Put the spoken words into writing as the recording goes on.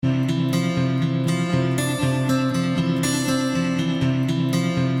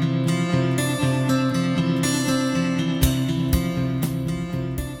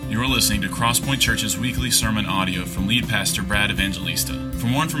Crosspoint Church's weekly sermon audio from lead pastor Brad Evangelista. For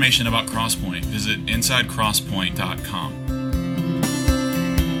more information about Crosspoint, visit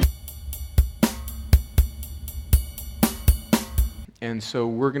insidecrosspoint.com. And so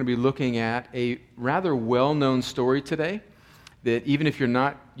we're going to be looking at a rather well-known story today that even if you're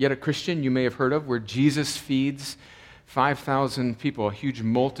not yet a Christian, you may have heard of, where Jesus feeds 5,000 people, a huge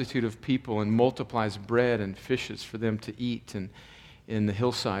multitude of people, and multiplies bread and fishes for them to eat and in the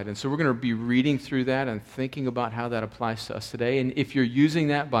hillside. And so we're going to be reading through that and thinking about how that applies to us today. And if you're using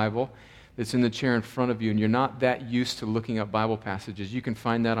that Bible that's in the chair in front of you and you're not that used to looking up Bible passages, you can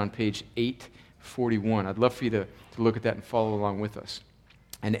find that on page 841. I'd love for you to look at that and follow along with us.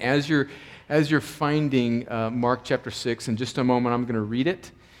 And as you're finding Mark chapter 6, in just a moment I'm going to read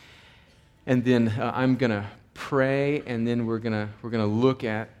it, and then I'm going to pray, and then we're going to look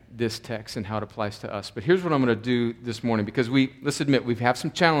at this text and how it applies to us. But here's what I'm going to do this morning, because let's admit, we have some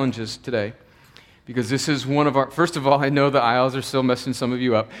challenges today, because this is one of our, first of all, I know the aisles are still messing some of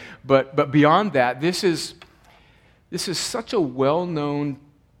you up, but beyond that, this is such a well-known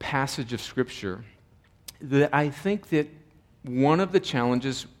passage of Scripture that I think that one of the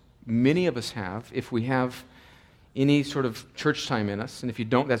challenges many of us have, if we have any sort of church time in us, and if you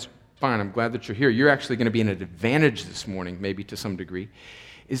don't, that's fine, I'm glad that you're here. You're actually going to be in an advantage this morning, maybe to some degree,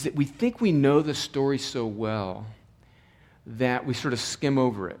 is that we think we know the story so well that we sort of skim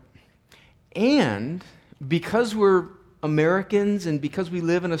over it. And because we're Americans and because we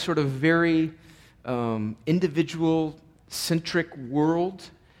live in a sort of very individual-centric world,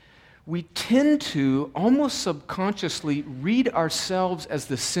 we tend to almost subconsciously read ourselves as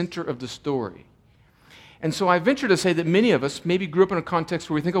the center of the story. And so I venture to say that many of us maybe grew up in a context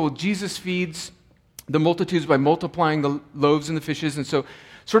where we think, oh, well, Jesus feeds the multitudes by multiplying the loaves and the fishes. And so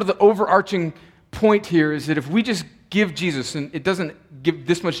sort of the overarching point here is that if we just give Jesus, and it doesn't give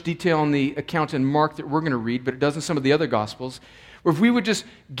this much detail on the account in Mark that we're going to read, but it does in some of the other Gospels, or if we would just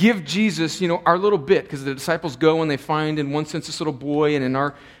give Jesus, our little bit, because the disciples go and they find, in one sense, this little boy, and in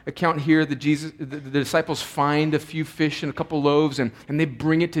our account here, the disciples find a few fish and a couple loaves, and they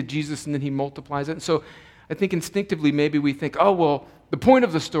bring it to Jesus, and then he multiplies it. And so I think instinctively maybe we think, oh, well, the point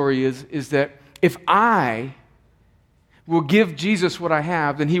of the story is that if I will give Jesus what I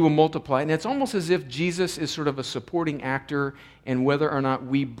have, then he will multiply. And it's almost as if Jesus is sort of a supporting actor, and whether or not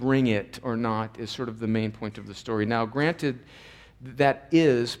we bring it or not is sort of the main point of the story. Now, granted, that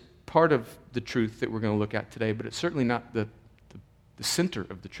is part of the truth that we're going to look at today, but it's certainly not the center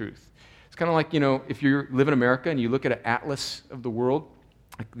of the truth. It's kind of like, if you live in America and you look at an atlas of the world,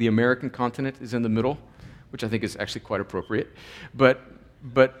 like the American continent is in the middle, which I think is actually quite appropriate, but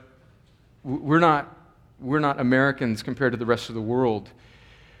we're not Americans compared to the rest of the world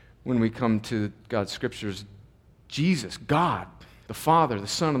when we come to God's Scriptures. Jesus, God, the Father, the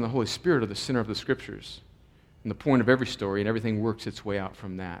Son, and the Holy Spirit are the center of the Scriptures and the point of every story, and everything works its way out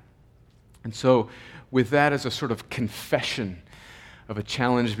from that. And so with that as a sort of confession of a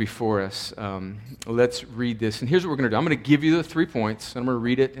challenge before us, let's read this. And here's what we're going to do. I'm going to give you the 3 points, and I'm going to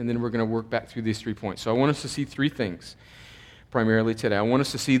read it, and then we're going to work back through these 3 points. So I want us to see 3 things primarily today. I want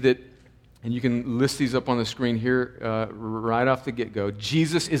us to see that, and you can list these up on the screen here right off the get-go.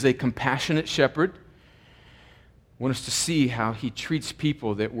 Jesus is a compassionate shepherd. I want us to see how he treats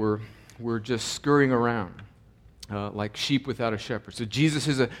people that were just scurrying around like sheep without a shepherd. So Jesus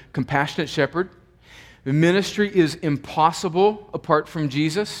is a compassionate shepherd. The ministry is impossible apart from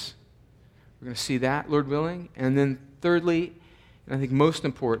Jesus. We're going to see that, Lord willing. And then thirdly, and I think most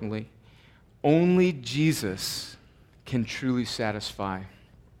importantly, only Jesus can truly satisfy.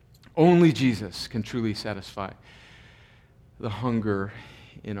 Only Jesus can truly satisfy the hunger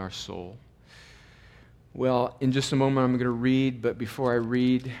in our soul. Well, in just a moment I'm going to read, but before I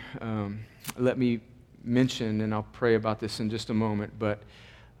read, let me mention, and I'll pray about this in just a moment, but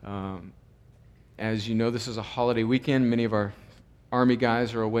as you know, this is a holiday weekend. Many of our Army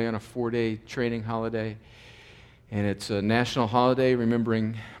guys are away on a 4-day training holiday, and it's a national holiday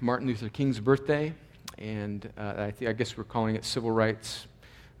remembering Martin Luther King's birthday, and I guess we're calling it Civil Rights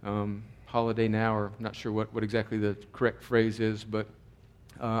holiday now, or not sure what exactly the correct phrase is, but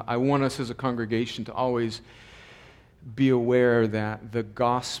I want us as a congregation to always be aware that the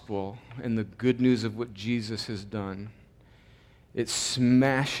gospel and the good news of what Jesus has done, it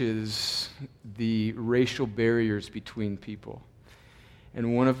smashes the racial barriers between people.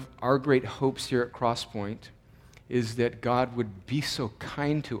 And one of our great hopes here at Crosspoint is that God would be so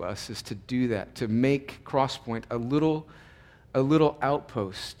kind to us as to do that, to make Crosspoint a little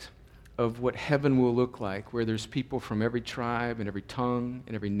outpost of what heaven will look like, where there's people from every tribe and every tongue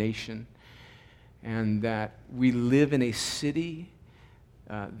and every nation, and that we live in a city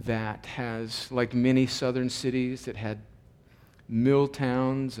that has, like many southern cities that had mill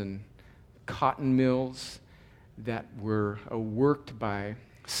towns and cotton mills that were worked by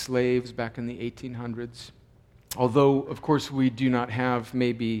slaves back in the 1800s. Although, of course, we do not have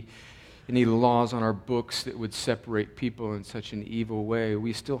maybe any laws on our books that would separate people in such an evil way,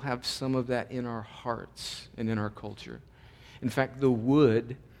 we still have some of that in our hearts and in our culture. In fact, the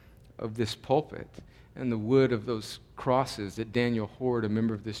wood of this pulpit and the wood of those crosses that Daniel Hord, a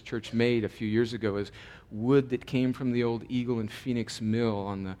member of this church, made a few years ago is wood that came from the old Eagle and Phoenix mill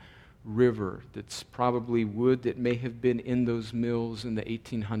on the river. That's probably wood that may have been in those mills in the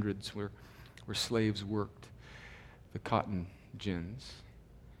 1800s where slaves worked the cotton gins.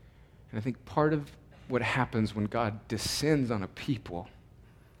 And I think part of what happens when God descends on a people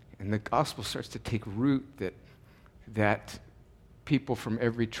and the gospel starts to take root, that people from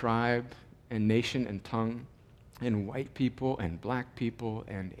every tribe and nation and tongue, and white people and black people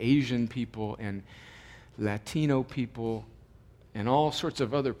and Asian people and Latino people and all sorts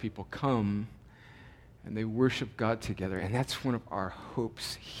of other people come and they worship God together. And that's one of our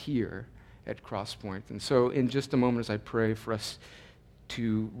hopes here at Crosspoint. And so in just a moment as I pray for us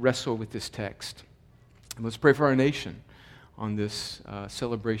to wrestle with this text, and let's pray for our nation on this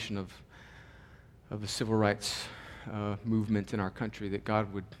celebration of the civil rights movement in our country, that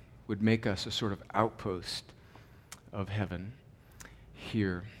God would make us a sort of outpost of heaven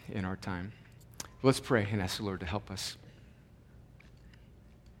here in our time. Let's pray and ask the Lord to help us.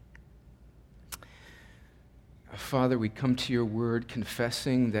 Father, we come to your word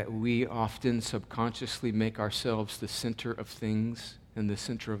confessing that we often subconsciously make ourselves the center of things and the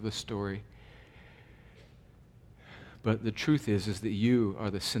center of the story. But the truth is that you are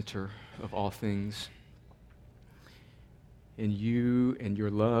the center of all things. And you and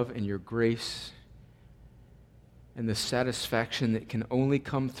your love and your grace and the satisfaction that can only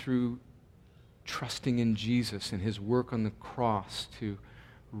come through trusting in Jesus and his work on the cross to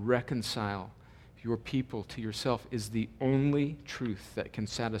reconcile your people to yourself is the only truth that can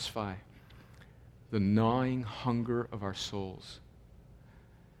satisfy the gnawing hunger of our souls.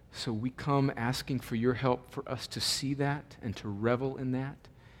 So we come asking for your help for us to see that and to revel in that.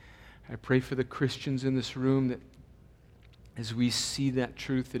 I pray for the Christians in this room that as we see that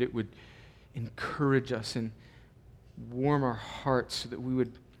truth, that it would encourage us and warm our hearts so that we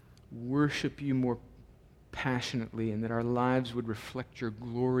would worship you more passionately and that our lives would reflect your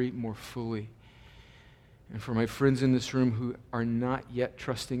glory more fully. And for my friends in this room who are not yet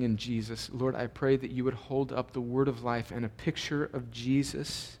trusting in Jesus, Lord, I pray that you would hold up the word of life and a picture of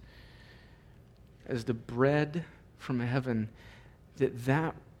Jesus as the bread from heaven,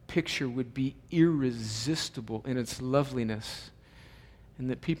 that picture would be irresistible in its loveliness, and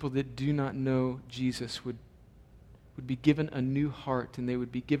that people that do not know Jesus would be given a new heart, and they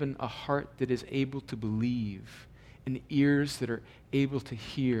would be given a heart that is able to believe and ears that are able to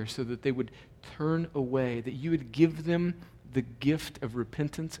hear, so that they would turn away, that you would give them the gift of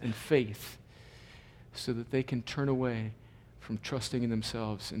repentance and faith so that they can turn away from trusting in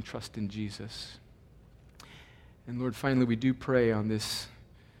themselves and trust in Jesus. And Lord, finally, we do pray on this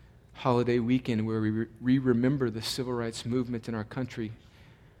holiday weekend where we remember the civil rights movement in our country.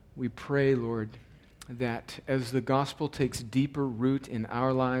 We pray, Lord, that as the gospel takes deeper root in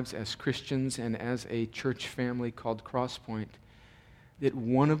our lives as Christians and as a church family called Crosspoint, that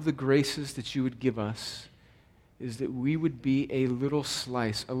one of the graces that you would give us is that we would be a little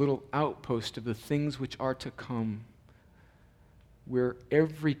slice, a little outpost of the things which are to come, where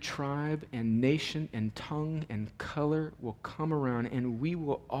every tribe and nation and tongue and color will come around, and we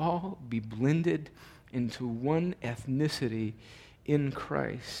will all be blended into one ethnicity in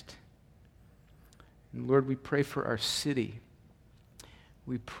Christ. And Lord, we pray for our city.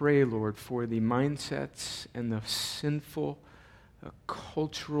 We pray, Lord, for the mindsets and the sinful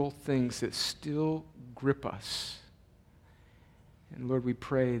cultural things that still grip us. And Lord, we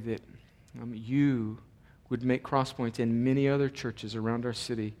pray that you would make Crosspoint and many other churches around our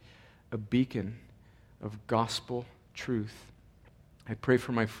city a beacon of gospel truth. I pray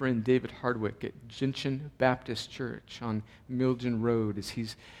for my friend David Hardwick at Gentian Baptist Church on Milton Road as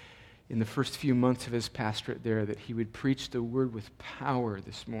he's in the first few months of his pastorate there, that he would preach the word with power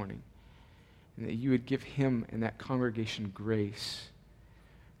this morning, and that you would give him and that congregation grace.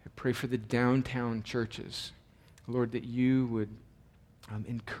 I pray for the downtown churches, Lord, that you would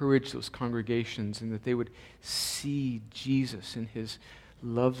encourage those congregations and that they would see Jesus in his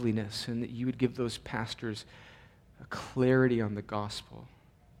loveliness, and that you would give those pastors a clarity on the gospel.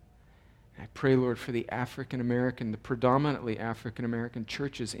 I pray, Lord, for the the predominantly African-American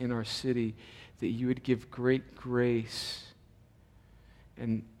churches in our city, that you would give great grace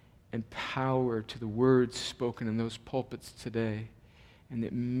and power to the words spoken in those pulpits today, and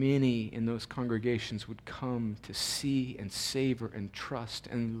that many in those congregations would come to see and savor and trust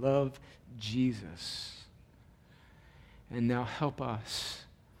and love Jesus. And now help us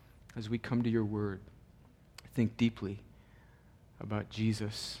as we come to your word, think deeply about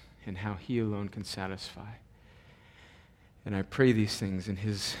Jesus and how he alone can satisfy. And I pray these things in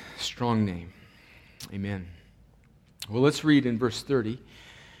his strong name. Amen. Well, let's read in verse 30.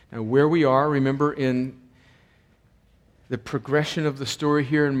 Now, where we are, remember, in the progression of the story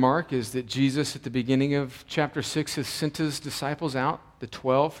here in Mark is that Jesus, at the beginning of chapter 6, has sent his disciples out, the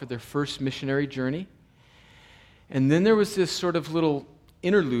 12, for their first missionary journey. And then there was this sort of little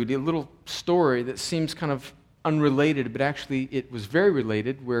interlude, a little story that seems kind of unrelated, but actually it was very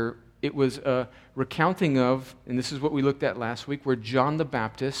related, where it was a recounting of, and this is what we looked at last week, where John the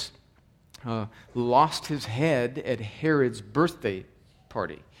Baptist lost his head at Herod's birthday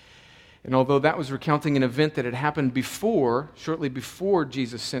party. And although that was recounting an event that had happened before, shortly before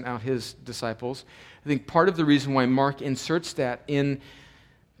Jesus sent out his disciples, I think part of the reason why Mark inserts that in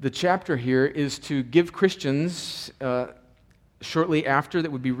the chapter here is to give Christians shortly after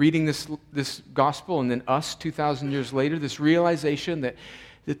that would be reading this gospel, and then us 2,000 years later, this realization that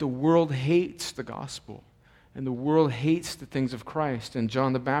the world hates the gospel, and the world hates the things of Christ. And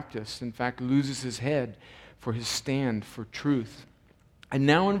John the Baptist, in fact, loses his head for his stand for truth. And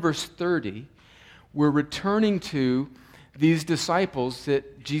now in verse 30, we're returning to these disciples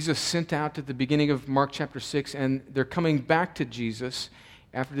that Jesus sent out at the beginning of Mark chapter 6, and they're coming back to Jesus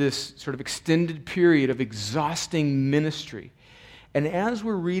after this sort of extended period of exhausting ministry. And as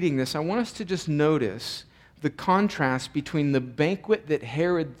we're reading this, I want us to just notice the contrast between the banquet that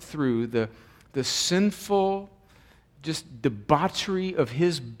Herod threw, the sinful just debauchery of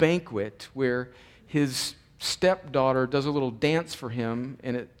his banquet, where his stepdaughter does a little dance for him,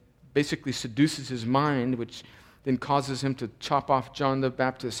 and it basically seduces his mind, which then causes him to chop off John the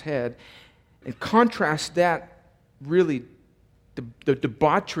Baptist's head, and contrast that, really, the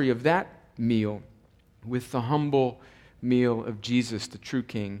debauchery of that meal with the humble meal of Jesus, the true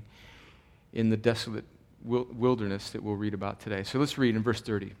King, in the desolate wilderness that we'll read about today. So let's read in verse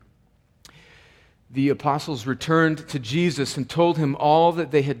 30. The apostles returned to Jesus and told him all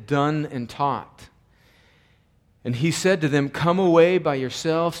that they had done and taught. And he said to them, "Come away by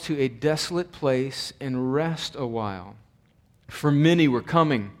yourselves to a desolate place and rest a while." For many were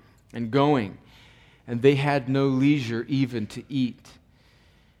coming and going, and they had no leisure even to eat.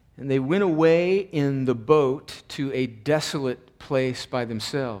 And they went away in the boat to a desolate place by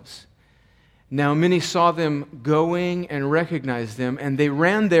themselves. Now many saw them going and recognized them, and they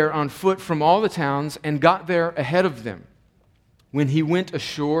ran there on foot from all the towns and got there ahead of them. When he went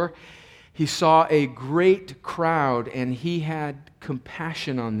ashore, he saw a great crowd, and he had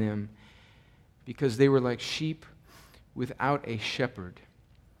compassion on them because they were like sheep without a shepherd.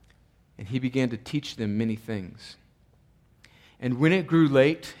 And he began to teach them many things. And when it grew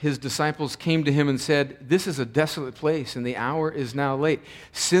late, his disciples came to him and said, "This is a desolate place, and the hour is now late.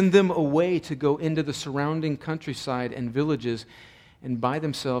 Send them away to go into the surrounding countryside and villages and buy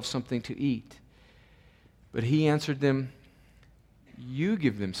themselves something to eat." But he answered them, "You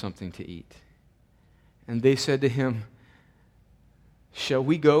give them something to eat." And they said to him, "Shall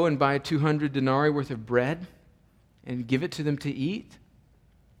we go and buy 200 denarii worth of bread and give it to them to eat?"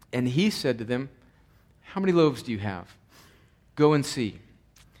 And he said to them, "How many loaves do you have? Go and see."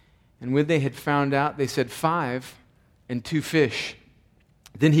 And when they had found out, they said, 5 and 2 fish.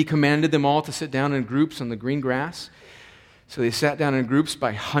 Then he commanded them all to sit down in groups on the green grass. So they sat down in groups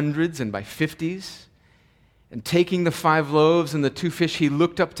by hundreds and by 50s. And taking the 5 loaves and the 2 fish, he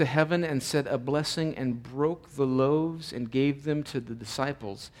looked up to heaven and said a blessing and broke the loaves and gave them to the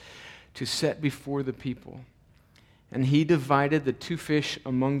disciples to set before the people. And he divided the 2 fish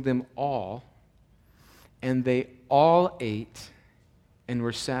among them all, and they all ate and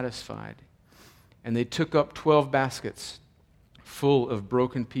were satisfied. And they took up 12 baskets full of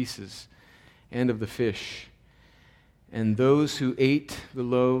broken pieces and of the fish. And those who ate the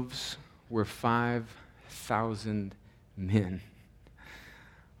loaves were 5,000 men.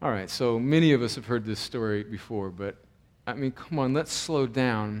 All right, so many of us have heard this story before, but I mean, come on, let's slow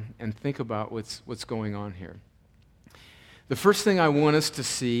down and think about what's going on here. The first thing I want us to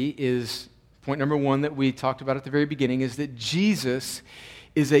see is point number 1 that we talked about at the very beginning, is that Jesus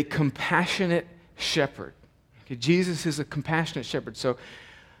is a compassionate shepherd. Okay, Jesus is a compassionate shepherd. So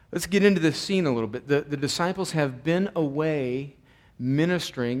let's get into this scene a little bit. The disciples have been away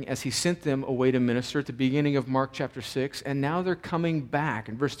ministering as he sent them away to minister at the beginning of Mark chapter 6, and now they're coming back.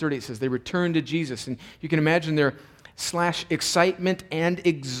 In verse 30 it says they returned to Jesus, and you can imagine they're / excitement and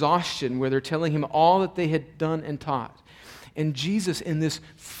exhaustion, where they're telling him all that they had done and taught. And Jesus, in this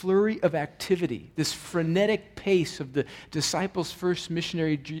flurry of activity, this frenetic pace of the disciples' first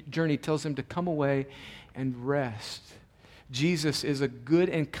missionary journey, tells them to come away and rest. Jesus is a good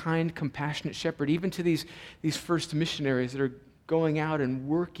and kind, compassionate shepherd, even to these first missionaries that are going out and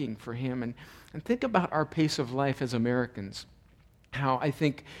working for him. And think about our pace of life as Americans. How I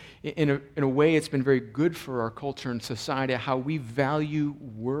think, in a way, it's been very good for our culture and society, how we value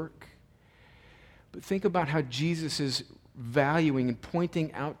work. But think about how Jesus is valuing and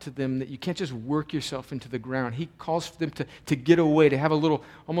pointing out to them that you can't just work yourself into the ground. He calls for them to get away, to have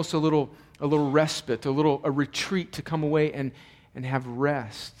almost a little respite, a retreat, to come away and have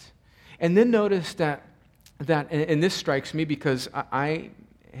rest. And then notice that and this strikes me because I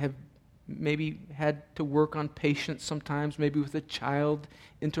have maybe had to work on patience sometimes, maybe with a child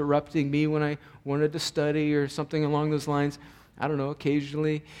interrupting me when I wanted to study or something along those lines. I don't know,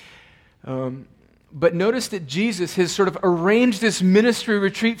 occasionally. But notice that Jesus has sort of arranged this ministry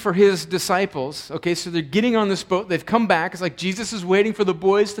retreat for his disciples. Okay, so they're getting on this boat. They've come back. It's like Jesus is waiting for the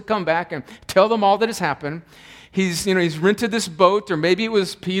boys to come back and tell them all that has happened. He's rented this boat, or maybe it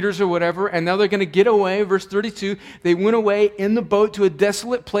was Peter's or whatever, and now they're going to get away. Verse 32, they went away in the boat to a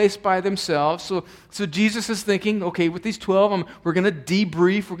desolate place by themselves. So Jesus is thinking, okay, with these 12, we're going to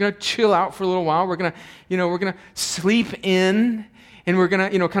debrief. We're going to chill out for a little while. We're going to sleep in. And we're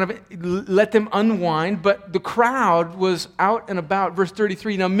going to, kind of let them unwind. But the crowd was out and about. Verse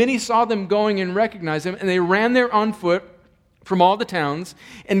 33, now many saw them going and recognized them, and they ran there on foot from all the towns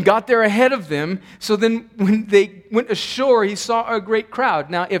and got there ahead of them. So then when they went ashore, he saw a great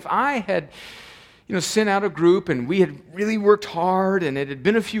crowd. Now, if I had, sent out a group and we had really worked hard and it had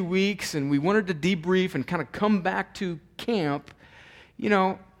been a few weeks and we wanted to debrief and kind of come back to camp,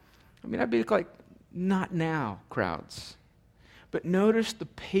 I'd be like, not now, crowds. But notice the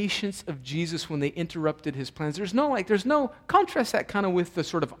patience of Jesus when they interrupted his plans. There's no contrast that kind of with the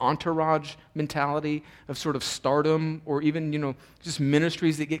sort of entourage mentality of sort of stardom, or even, just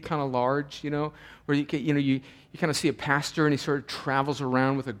ministries that get kind of large, where you kind of see a pastor and he sort of travels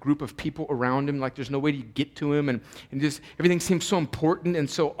around with a group of people around him, like there's no way to get to him, and just everything seems so important and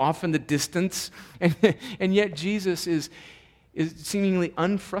so off in the distance. And yet Jesus is seemingly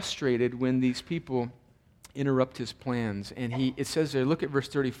unfrustrated when these people interrupt his plans. And it says there, look at verse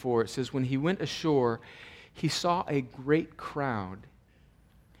 34, it says, when he went ashore, he saw a great crowd,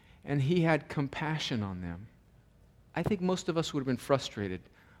 and he had compassion on them. I think most of us would have been frustrated.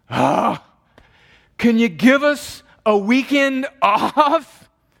 Can you give us a weekend off?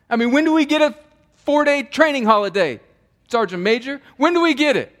 I mean, when do we get a 4-day training holiday, Sergeant Major? When do we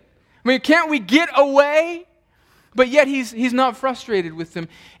get it? I mean, can't we get away? But yet he's not frustrated with them.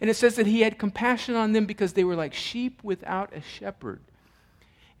 And it says that he had compassion on them because they were like sheep without a shepherd.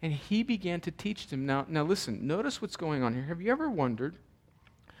 And he began to teach them. Now listen, notice what's going on here. Have you ever wondered,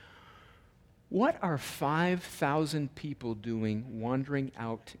 what are 5,000 people doing wandering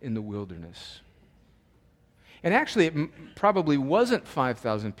out in the wilderness? And actually, it probably wasn't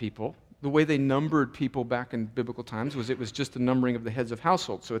 5,000 people. The way they numbered people back in biblical times was it was just the numbering of the heads of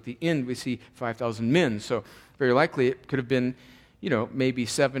households. So at the end, we see 5,000 men. So very likely it could have been, maybe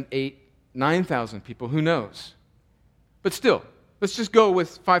 7, 8, 9,000 people. Who knows? But still, let's just go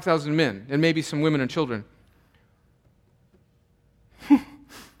with 5,000 men and maybe some women and children.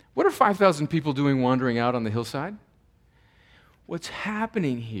 What are 5,000 people doing wandering out on the hillside? What's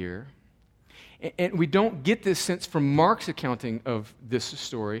happening here, and we don't get this sense from Mark's accounting of this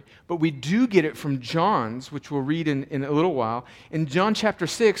story, but we do get it from John's, which we'll read in a little while. In John chapter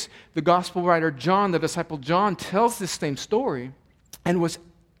 6, the gospel writer John, the disciple John, tells this same story. And what's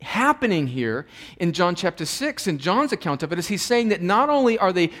happening here in John chapter 6, in John's account of it, is he's saying that not only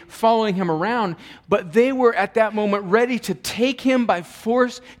are they following him around, but they were at that moment ready to take him by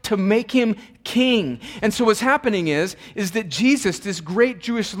force to make him king. And so what's happening is that Jesus, this great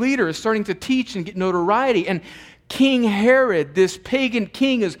Jewish leader, is starting to teach and get notoriety. And King Herod, this pagan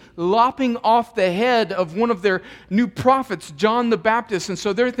king, is lopping off the head of one of their new prophets, John the Baptist. And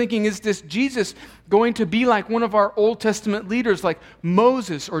so they're thinking, is this Jesus going to be like one of our Old Testament leaders, like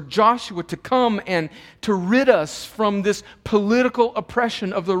Moses or Joshua, to come and to rid us from this political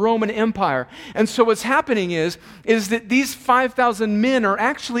oppression of the Roman Empire? And so what's happening is that these 5,000 men are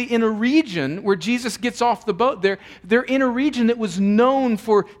actually in a region where Jesus gets off the boat. They're in a region that was known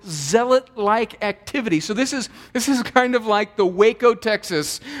for zealot-like activity. So this is kind of like the Waco,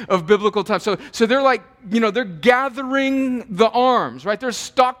 Texas of biblical times. So they're like, they're gathering the arms, right? They're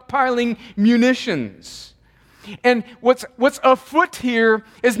stockpiling munitions. And what's afoot here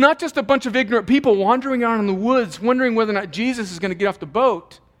is not just a bunch of ignorant people wandering around in the woods, wondering whether or not Jesus is going to get off the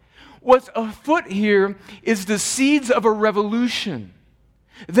boat. What's afoot here is the seeds of a revolution.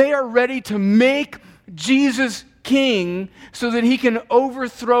 They are ready to make Jesus king so that he can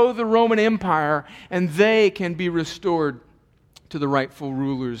overthrow the Roman Empire and they can be restored to the rightful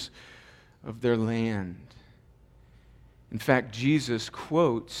rulers of their land. In fact,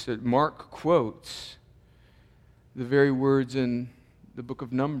 Mark quotes the very words in the book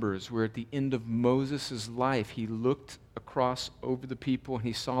of Numbers, where at the end of Moses' life, he looked across over the people and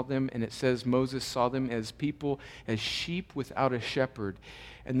he saw them, and it says Moses saw them as people, as sheep without a shepherd.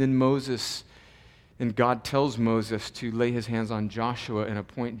 And then God tells Moses to lay his hands on Joshua and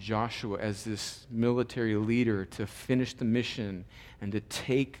appoint Joshua as this military leader to finish the mission and to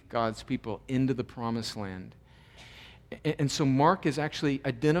take God's people into the promised land. And so Mark is actually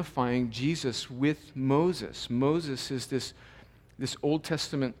identifying Jesus with Moses. Moses is this Old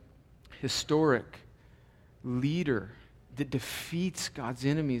Testament historic leader that defeats God's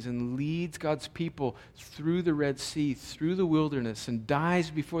enemies and leads God's people through the Red Sea, through the wilderness, and dies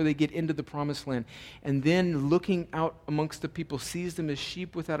before they get into the promised land. And then looking out amongst the people, sees them as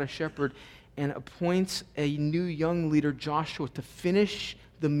sheep without a shepherd, and appoints a new young leader, Joshua, to finish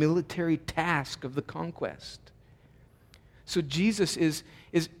the military task of the conquest. So Jesus is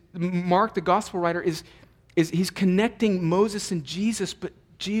Mark, the gospel writer, he's connecting Moses and Jesus, but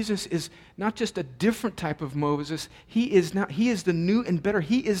Jesus is not just a different type of Moses. He is the new and better.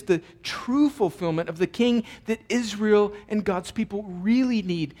 He is the true fulfillment of the king that Israel and God's people really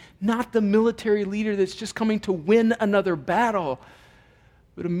need. Not the military leader that's just coming to win another battle,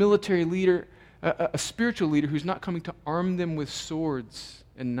 but a military leader, a spiritual leader who's not coming to arm them with swords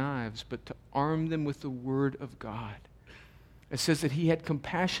and knives, but to arm them with the word of God. It says that he had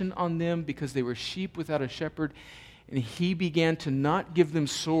compassion on them because they were sheep without a shepherd, and he began to not give them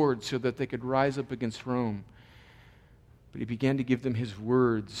swords so that they could rise up against Rome, but he began to give them his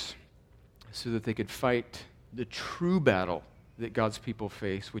words so that they could fight the true battle that God's people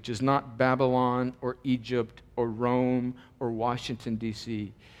face, which is not Babylon or Egypt or Rome or Washington,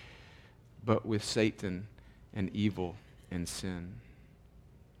 D.C., but with Satan and evil and sin.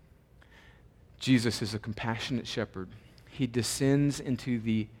 Jesus is a compassionate shepherd. He descends into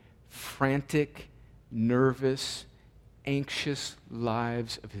the frantic, nervous, anxious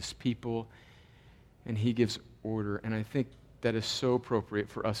lives of his people, and he gives order. And I think that is so appropriate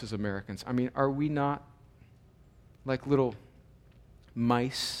for us as Americans. I mean, are we not like little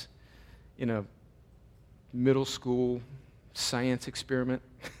mice in a middle school science experiment?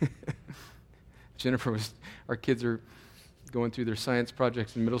 Our kids are going through their science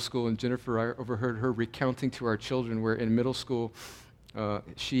projects in middle school, and Jennifer, I overheard her recounting to our children where in middle school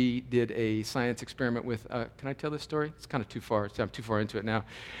she did a science experiment with, can I tell this story? It's kind of too far. I'm too far into it now.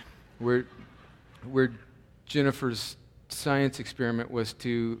 Where Jennifer's science experiment was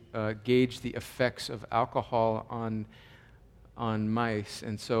to gauge the effects of alcohol on mice.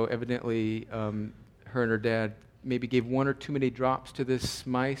 And so evidently her and her dad maybe gave one or too many drops to this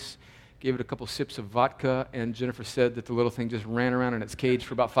mice, gave it a couple sips of vodka, and Jennifer said that the little thing just ran around in its cage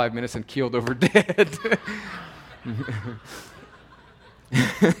for about 5 minutes and keeled over dead.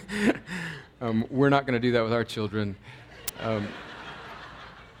 We're not going to do that with our children.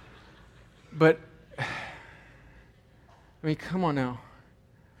 But, I mean, come on now.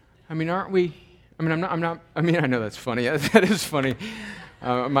 I mean, aren't we? I mean, I'm not. I mean, I know that's funny. That is funny.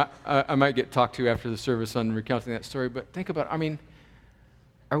 I might get talked to after the service on recounting that story. But think about it. I mean,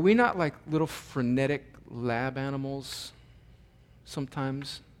 are we not like little frenetic lab animals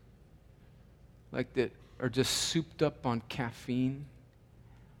sometimes? Like that are just souped up on caffeine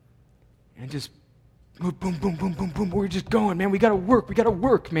and just boom, boom, boom, boom, boom, boom. We're just going, man. We got to work,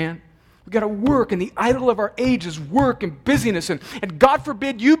 man. We got to work, and the idol of our age is work and busyness. And God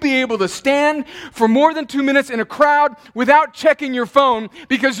forbid you be able to stand for more than 2 minutes in a crowd without checking your phone,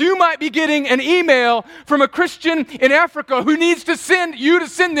 because you might be getting an email from a Christian in Africa who needs to send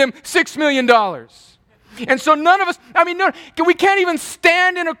them $6 million. And so none of us, we can't even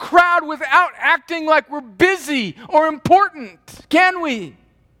stand in a crowd without acting like we're busy or important, can we?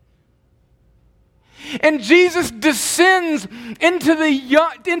 And Jesus descends into the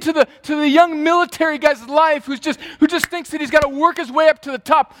young military guy's life who just thinks that he's got to work his way up to the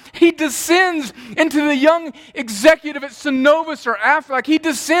top. He descends into the young executive at Synovus or Aflac. He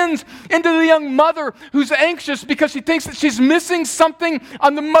descends into the young mother who's anxious because she thinks that she's missing something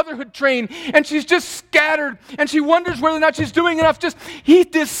on the motherhood train, and she's just scattered, and she wonders whether or not she's doing enough. He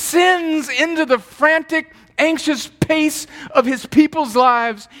descends into the frantic, anxious pace of his people's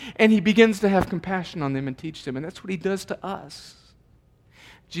lives, and he begins to have compassion on them and teach them. And that's what he does to us.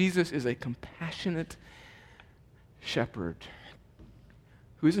 Jesus is a compassionate shepherd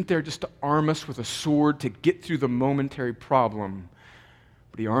who isn't there just to arm us with a sword to get through the momentary problem,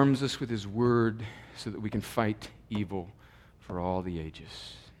 but he arms us with his word so that we can fight evil for all the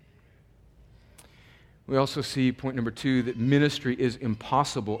ages. We also see, point number 2, that ministry is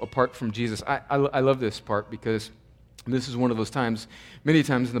impossible apart from Jesus. I love this part because this is one of those times, many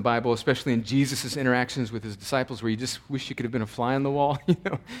times in the Bible, especially in Jesus' interactions with his disciples, where you just wish you could have been a fly on the wall.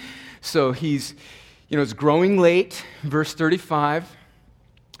 So he's, it's growing late, verse 35.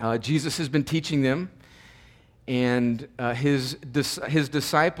 Jesus has been teaching them, and his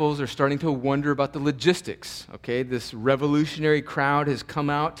disciples are starting to wonder about the logistics. Okay, this revolutionary crowd has come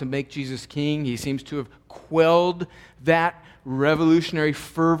out to make Jesus king. He seems to have quelled that revolutionary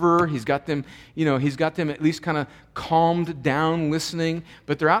fervor. He's got them at least kind of calmed down, listening.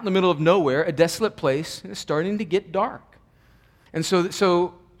 But they're out in the middle of nowhere, a desolate place, and it's starting to get dark. And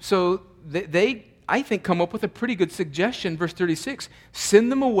so they I think, come up with a pretty good suggestion. Verse 36,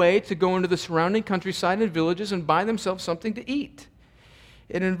 send them away to go into the surrounding countryside and villages and buy themselves something to eat.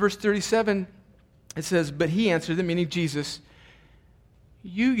 And in verse 37, it says, but he answered them, meaning Jesus,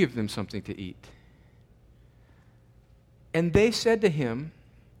 you give them something to eat. And they said to him,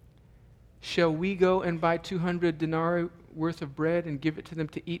 shall we go and buy 200 denarii worth of bread and give it to them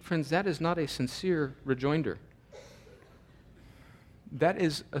to eat? Friends, that is not a sincere rejoinder. That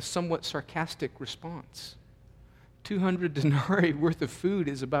is a somewhat sarcastic response. 200 denarii worth of food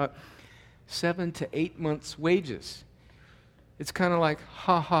is about 7 to 8 months' wages. It's kind of like,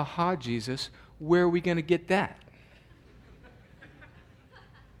 ha, ha, ha, Jesus, where are we going to get that?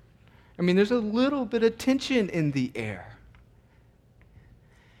 I mean, there's a little bit of tension in the air.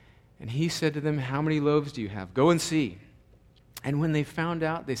 And he said to them, how many loaves do you have? Go and see. And when they found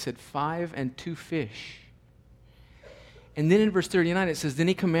out, they said 5 and 2 fish. And then in verse 39, it says, then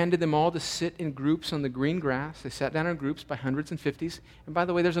he commanded them all to sit in groups on the green grass. They sat down in groups by hundreds and fifties. And by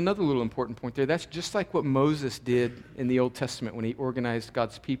the way, there's another little important point there. That's just like what Moses did in the Old Testament when he organized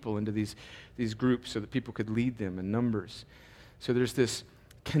God's people into these groups so that people could lead them in numbers. So there's this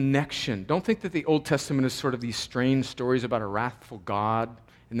connection. Don't think that the Old Testament is sort of these strange stories about a wrathful God,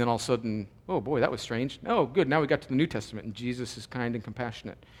 and then all of a sudden, oh boy, that was strange. No, good, now we got to the New Testament, and Jesus is kind and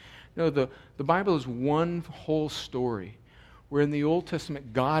compassionate. No, the Bible is one whole story where in the Old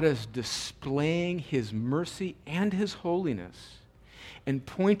Testament, God is displaying his mercy and his holiness and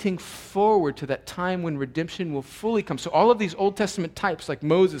pointing forward to that time when redemption will fully come. So all of these Old Testament types like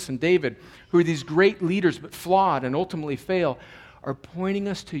Moses and David, who are these great leaders but flawed and ultimately fail, are pointing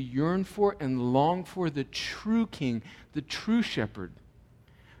us to yearn for and long for the true king, the true shepherd,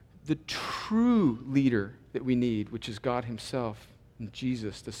 the true leader that we need, which is God himself and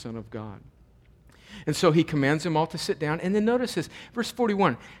Jesus, the Son of God. And so he commands them all to sit down. And then notice this, verse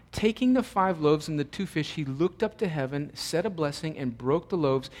 41, taking the 5 loaves and the 2 fish, he looked up to heaven, said a blessing, and broke the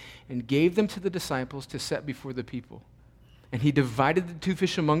loaves, and gave them to the disciples to set before the people. And he divided the 2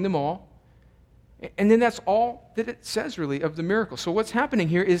 fish among them all. And then that's all that it says, really, of the miracle. So what's happening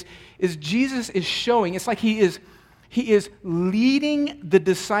here is Jesus is showing, it's like he is leading the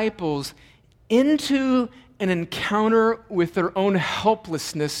disciples into an encounter with their own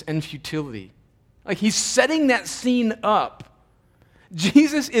helplessness and futility. Like he's setting that scene up.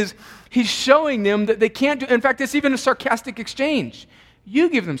 He's showing them that they can't do, in fact, it's even a sarcastic exchange. You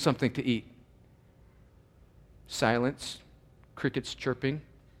give them something to eat. Silence, crickets chirping.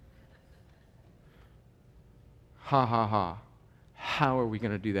 Ha, ha, ha. How are we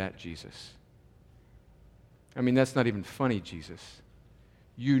going to do that, Jesus? I mean, that's not even funny, Jesus.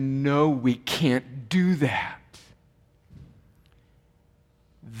 You know we can't do that.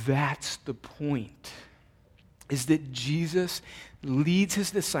 That's the point, is that Jesus leads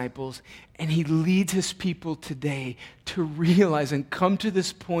his disciples and he leads his people today to realize and come to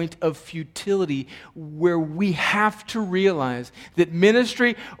this point of futility where we have to realize that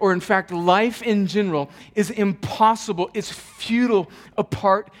ministry, or in fact life in general, is impossible. It's futile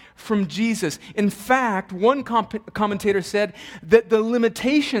apart from Jesus. In fact, one commentator said that the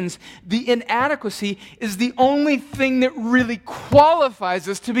limitations, the inadequacy, is the only thing that really qualifies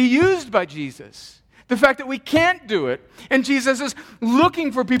us to be used by Jesus. The fact that we can't do it. And Jesus is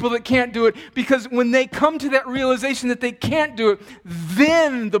looking for people that can't do it, because when they come to that realization that they can't do it,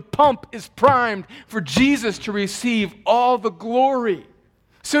 then the pump is primed for Jesus to receive all the glory.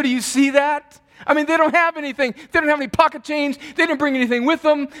 So do you see that? I mean, they don't have anything. They don't have any pocket change. They didn't bring anything with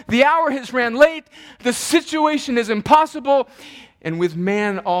them. The hour has ran late. The situation is impossible. And with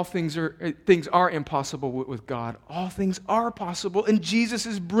man, all things are impossible. With God, all things are possible. And Jesus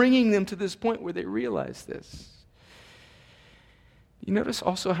is bringing them to this point where they realize this. You notice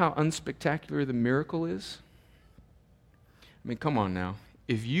also how unspectacular the miracle is? I mean, come on now.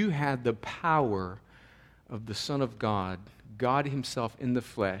 If you had the power of the Son of God, God himself in the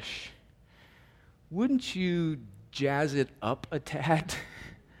flesh, wouldn't you jazz it up a tad?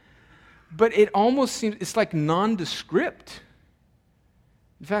 But it almost seems, it's like nondescript.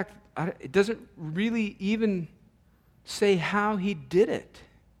 In fact, it doesn't really even say how he did it.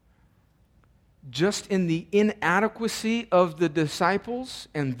 Just in the inadequacy of the disciples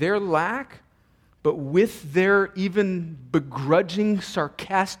and their lack, but with their even begrudging,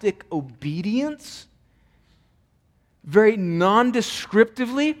 sarcastic obedience, very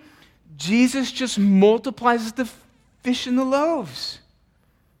nondescriptively, Jesus just multiplies the fish and the loaves.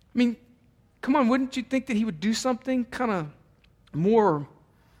 I mean, come on, wouldn't you think that he would do something kind of more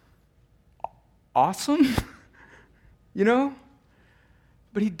awesome? You know?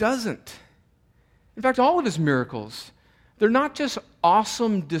 But he doesn't. In fact, all of his miracles, they're not just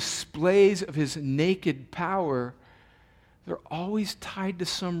awesome displays of his naked power, they're always tied to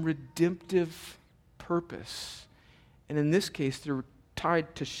some redemptive purpose. And in this case, they're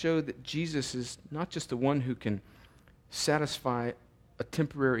tied to show that Jesus is not just the one who can satisfy a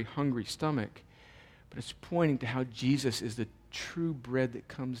temporary hungry stomach, but it's pointing to how Jesus is the true bread that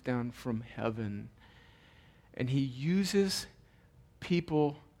comes down from heaven. And he uses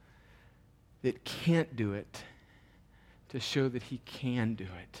people that can't do it to show that he can do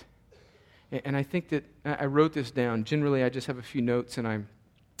it. And I think that I wrote this down. Generally, I just have a few notes and I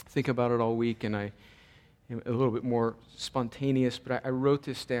think about it all week, and I am a little bit more spontaneous, but I wrote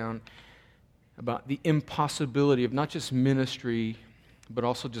this down about the impossibility of not just ministry, but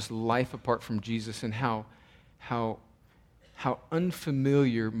also just life apart from Jesus, and how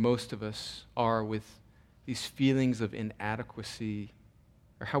unfamiliar most of us are with these feelings of inadequacy,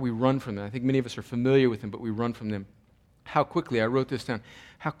 or how we run from them. I think many of us are familiar with them, but we run from them. How quickly, I wrote this down,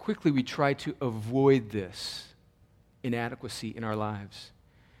 how quickly we try to avoid this inadequacy in our lives.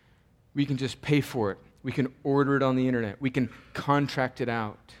 We can just pay for it. We can order it on the internet. We can contract it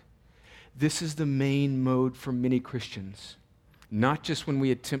out. This is the main mode for many Christians, not just when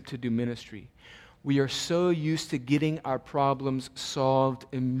we attempt to do ministry. We are so used to getting our problems solved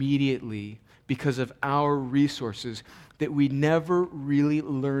immediately because of our resources that we never really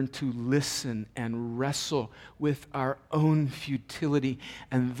learn to listen and wrestle with our own futility.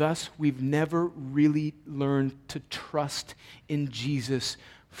 And thus, we've never really learned to trust in Jesus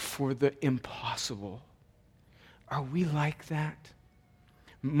for the impossible. Are we like that?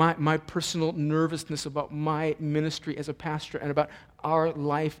 My personal nervousness about my ministry as a pastor and about our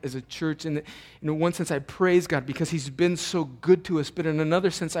life as a church. And in one sense, I praise God because he's been so good to us. But in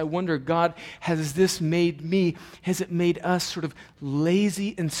another sense, I wonder, God, has this made me, has it made us sort of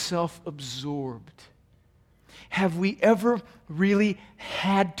lazy and self-absorbed? Have we ever really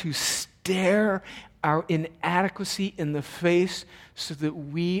had to stare our inadequacy in the face so that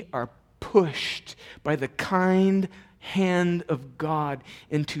we are pushed by the kind hand of God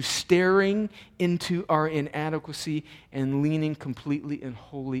into staring into our inadequacy and leaning completely and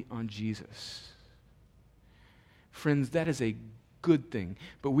wholly on Jesus? Friends, that is a good thing,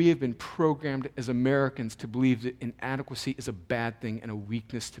 but we have been programmed as Americans to believe that inadequacy is a bad thing and a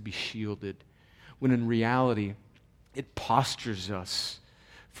weakness to be shielded, when in reality, it postures us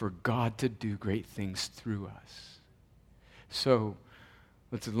for God to do great things through us. So,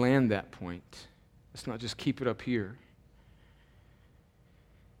 let's land that point. Let's not just keep it up here.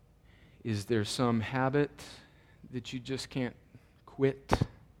 Is there some habit that you just can't quit?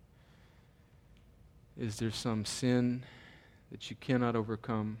 Is there some sin that you cannot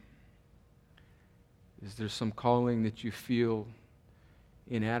overcome? Is there some calling that you feel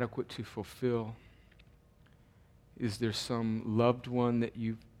inadequate to fulfill? Is there some loved one that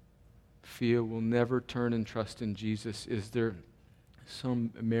you feel will never turn and trust in Jesus? Is there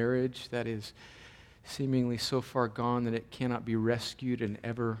some marriage that is seemingly so far gone that it cannot be rescued and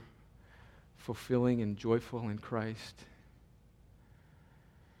ever fulfilling and joyful in Christ?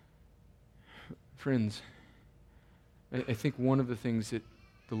 Friends, I think one of the things that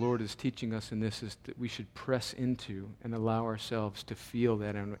the Lord is teaching us in this is that we should press into and allow ourselves to feel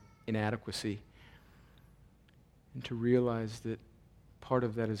that inadequacy and to realize that part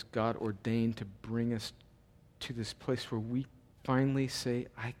of that is God ordained to bring us to this place where we finally say,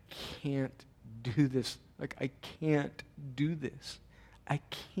 I can't do this. I can't do this. I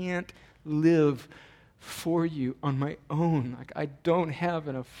can't live for you on my own. Like, I don't have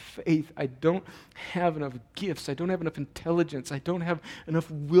enough faith. I don't have enough gifts. I don't have enough intelligence. I don't have enough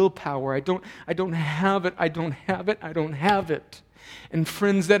willpower. I don't have it. I don't have it. I don't have it. And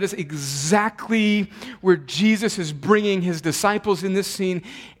friends, that is exactly where Jesus is bringing his disciples in this scene,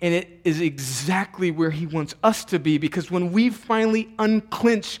 and it is exactly where he wants us to be, because when we finally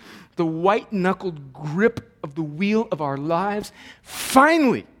unclench the white-knuckled grip of the wheel of our lives,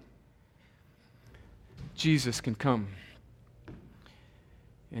 finally, Jesus can come,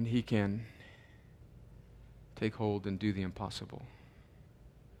 and he can take hold and do the impossible.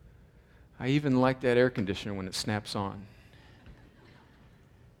 I even like that air conditioner when it snaps on.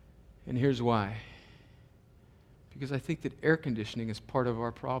 And here's why. Because I think that air conditioning is part of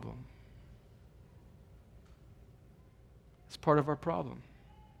our problem. It's part of our problem.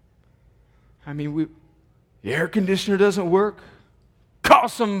 I mean, the air conditioner doesn't work. Call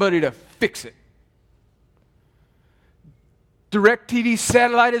somebody to fix it. DirecTV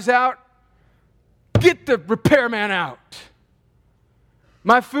satellite is out. Get the repairman out.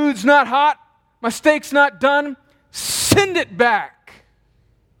 My food's not hot. My steak's not done. Send it back.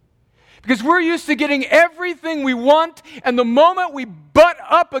 Because we're used to getting everything we want, and the moment we butt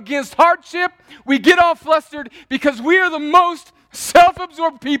up against hardship, we get all flustered because we are the most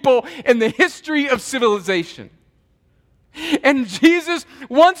self-absorbed people in the history of civilization. And Jesus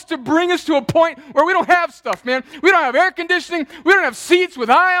wants to bring us to a point where we don't have stuff, man. We don't have air conditioning. We don't have seats with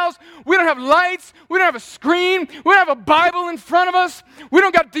aisles. We don't have lights. We don't have a screen. We don't have a Bible in front of us. We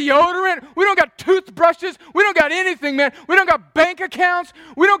don't got deodorant. We don't got toothbrushes. We don't got anything, man. We don't got bank accounts.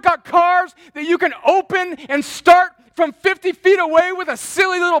 We don't got cars that you can open and start from 50 feet away with a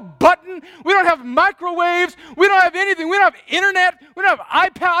silly little button. We don't have microwaves. We don't have anything. We don't have internet. We don't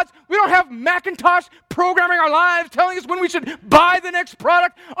have iPods. We don't have Macintosh programming our lives, telling us when we should buy the next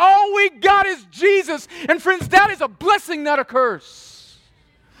product. All we got is Jesus. And friends, that is a blessing, not a curse.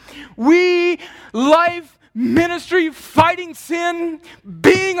 Life, ministry, fighting sin,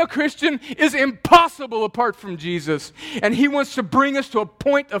 being a Christian is impossible apart from Jesus. And he wants to bring us to a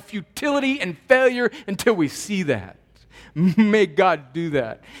point of futility and failure until we see that. May God do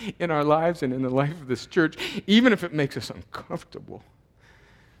that in our lives and in the life of this church, even if it makes us uncomfortable.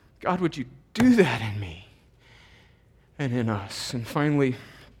 God, would you do that in me and in us? And finally,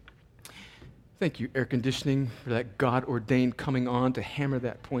 thank you, air conditioning, for that God-ordained coming on to hammer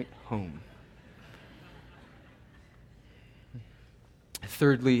that point home.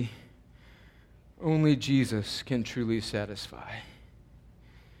 Thirdly, only Jesus can truly satisfy.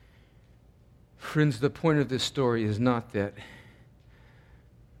 Friends, the point of this story is not that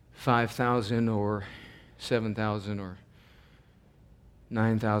 5,000 or 7,000 or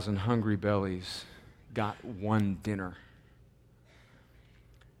 9,000 hungry bellies got one dinner.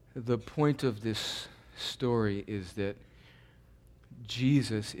 The point of this story is that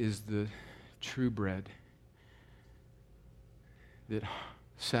Jesus is the true bread that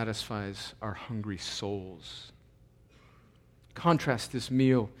satisfies our hungry souls. Contrast this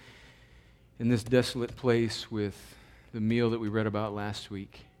meal in this desolate place with the meal that we read about last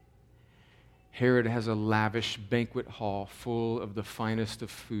week. Herod has a lavish banquet hall full of the finest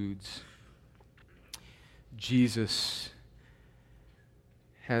of foods. Jesus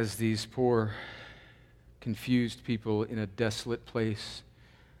has these poor, confused people in a desolate place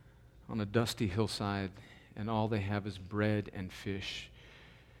on a dusty hillside, and all they have is bread and fish.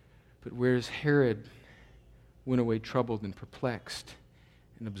 But whereas Herod went away troubled and perplexed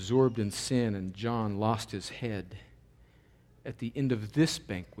and absorbed in sin, and John lost his head, at the end of this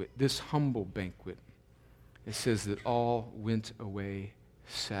banquet, this humble banquet, it says that all went away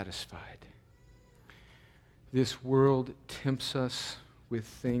satisfied. This world tempts us with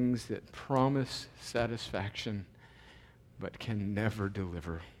things that promise satisfaction but can never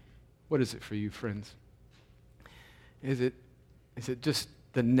deliver. What is it for you, friends? Is it just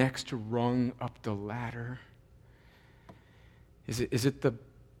the next rung up the ladder? Is it the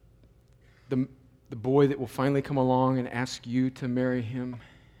boy that will finally come along and ask you to marry him?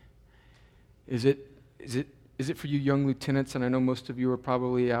 Is it for you young lieutenants? And I know most of you are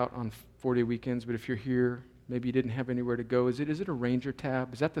probably out on 4-day weekends, but if you're here, maybe you didn't have anywhere to go. Is it a Ranger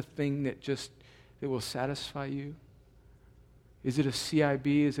tab? Is that the thing that will satisfy you? Is it a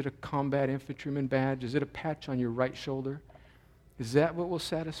CIB? Is it a combat infantryman badge? Is it a patch on your right shoulder? Is that what will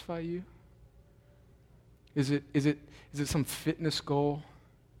satisfy you? Is it some fitness goal?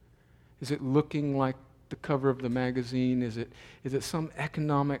 Is it looking like the cover of the magazine? Is it some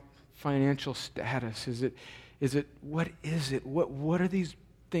economic, financial status? What is it? What are these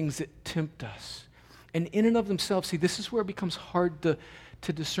things that tempt us? And in and of themselves, see, this is where it becomes hard to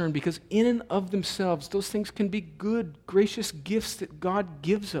to discern, because in and of themselves, those things can be good, gracious gifts that God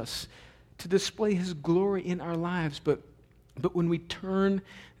gives us to display His glory in our lives. But when we turn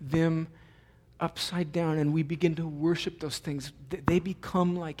them upside down and we begin to worship those things, they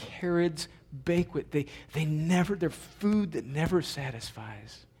become like Herod's banquet. They're food that never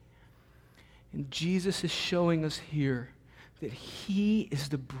satisfies. And Jesus is showing us here that He is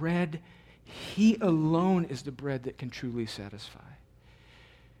the bread. He alone is the bread that can truly satisfy.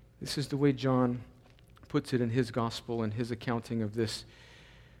 This is the way John puts it in his gospel and his accounting of this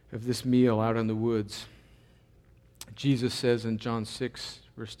meal out in the woods. Jesus says in John 6,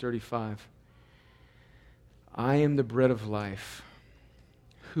 verse 35, I am the bread of life.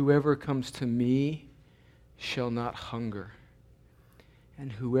 Whoever comes to me shall not hunger,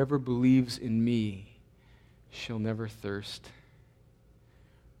 and whoever believes in me shall never thirst.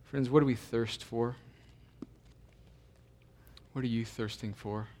 Friends, what do we thirst for? What are you thirsting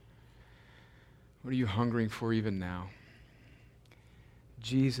for? What are you hungering for even now?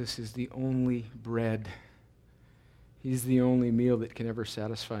 Jesus is the only bread. He's the only meal that can ever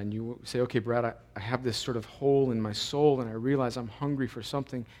satisfy. And you say, okay, Brad, I have this sort of hole in my soul, and I realize I'm hungry for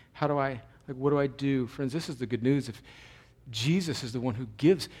something. What do I do? Friends, this is the good news. If Jesus is the one who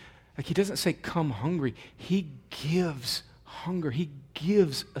gives, He doesn't say, come hungry. He gives hunger. He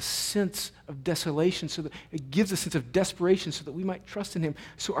gives a sense of desolation, so that it gives a sense of desperation so that we might trust in Him.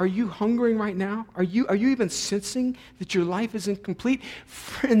 So are you hungering right now? Are you even sensing that your life is incomplete?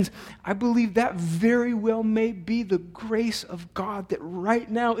 Friends, I believe that very well may be the grace of God that right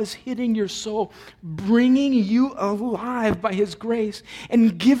now is hitting your soul, bringing you alive by His grace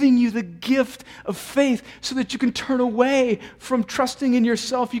and giving you the gift of faith so that you can turn away from trusting in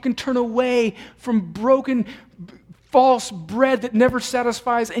yourself. You can turn away from broken, false bread that never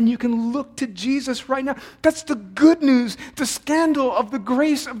satisfies, and you can look to Jesus right now. That's the good news, the scandal of the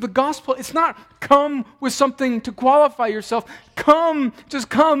grace of the gospel. It's not come with something to qualify yourself. Come, just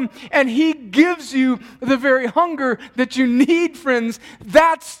come, and He gives you the very hunger that you need, friends.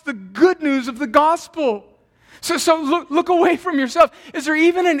 That's the good news of the gospel. So look away from yourself. Is there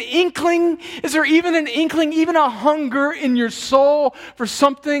even an inkling? Even a hunger in your soul for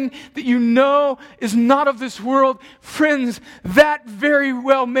something that you know is not of this world? Friends, that very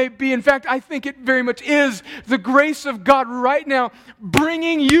well may be. In fact, I think it very much is the grace of God right now,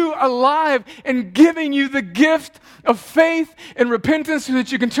 bringing you alive and giving you the gift of faith and repentance so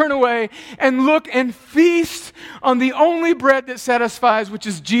that you can turn away and look and feast on the only bread that satisfies, which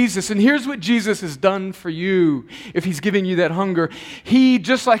is Jesus. And here's what Jesus has done for you. If He's giving you that hunger, He,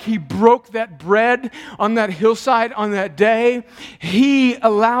 just like He broke that bread on that hillside on that day, He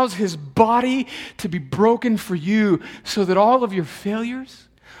allows His body to be broken for you so that all of your failures,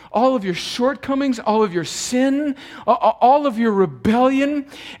 all of your shortcomings, all of your sin, all of your rebellion,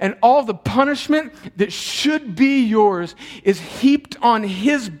 and all the punishment that should be yours is heaped on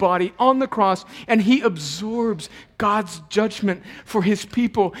His body on the cross, and He absorbs God's judgment for His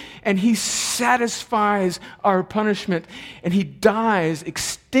people, and He satisfies our punishment, and He dies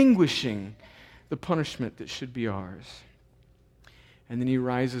extinguishing the punishment that should be ours. And then He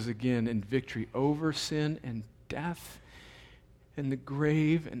rises again in victory over sin and death and the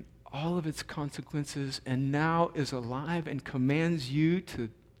grave and all of its consequences, and now is alive and commands you to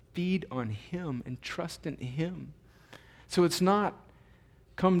feed on Him and trust in Him. So it's not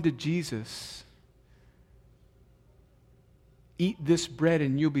come to Jesus, eat this bread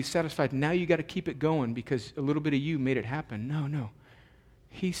and you'll be satisfied. Now you got to keep it going because a little bit of you made it happen. No.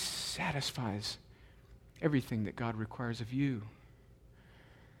 He satisfies everything that God requires of you.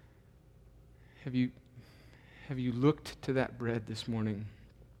 Have you looked to that bread this morning?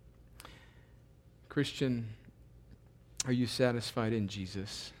 Christian, are you satisfied in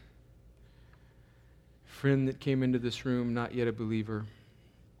Jesus? Friend that came into this room, not yet a believer,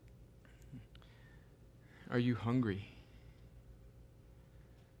 are you hungry?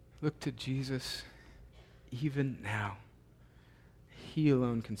 Look to Jesus even now. He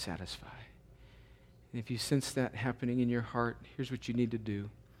alone can satisfy. And if you sense that happening in your heart, here's what you need to do.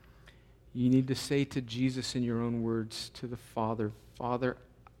 You need to say to Jesus in your own words, to the Father, Father,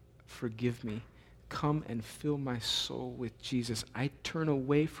 forgive me. Come and fill my soul with Jesus. I turn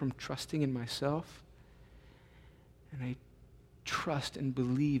away from trusting in myself, and I trust and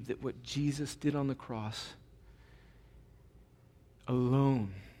believe that what Jesus did on the cross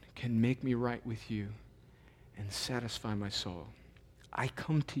alone can make me right with you and satisfy my soul. I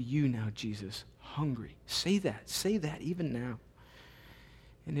come to you now, Jesus, hungry. Say that even now.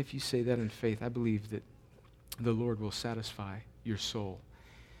 And if you say that in faith, I believe that the Lord will satisfy your soul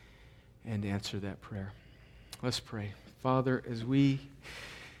and answer that prayer. Let's pray. Father, as we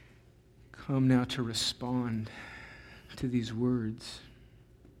come now to respond to these words,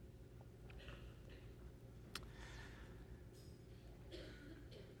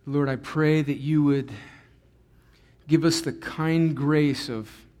 Lord, I pray that you would give us the kind grace of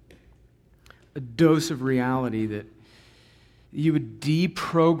a dose of reality, that you would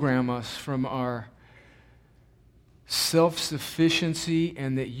deprogram us from our self-sufficiency,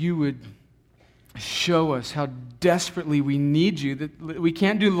 and that you would show us how desperately we need you, that we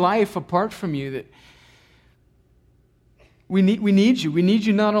can't do life apart from you, that we need you. We need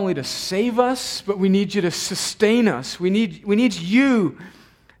you not only to save us, but we need you to sustain us. We need you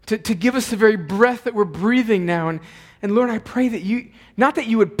to give us the very breath that we're breathing now. And Lord, I pray that you, not that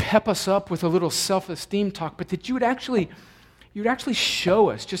you would pep us up with a little self-esteem talk, but that you would actually show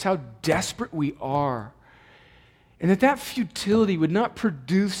us just how desperate we are. And that futility would not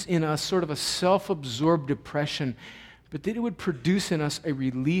produce in us sort of a self-absorbed depression, but that it would produce in us a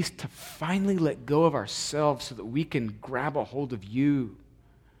release to finally let go of ourselves so that we can grab a hold of you.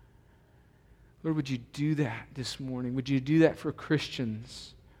 Lord, would you do that this morning? Would you do that for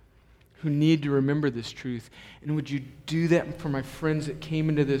Christians who need to remember this truth? And would you do that for my friends that came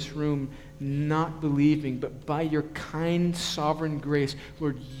into this room not believing, but by your kind, sovereign grace,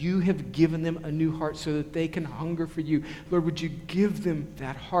 Lord, you have given them a new heart so that they can hunger for you. Lord, would you give them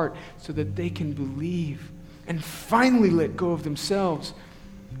that heart so that they can believe and finally let go of themselves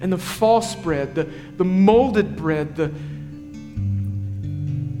and the false bread, the molded bread, the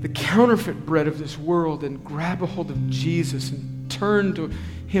counterfeit bread of this world, and grab a hold of Jesus and turn to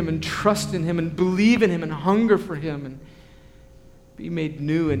him and trust in him and believe in him and hunger for him and be made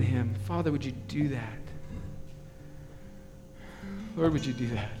new in him. Father, would you do that? Lord, would you do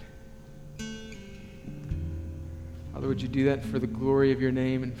that? Father, would you do that for the glory of your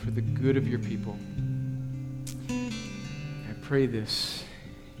name and for the good of your people? I pray this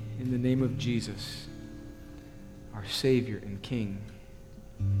in the name of Jesus, our Savior and King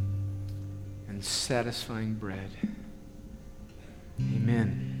and satisfying bread.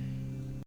 Amen.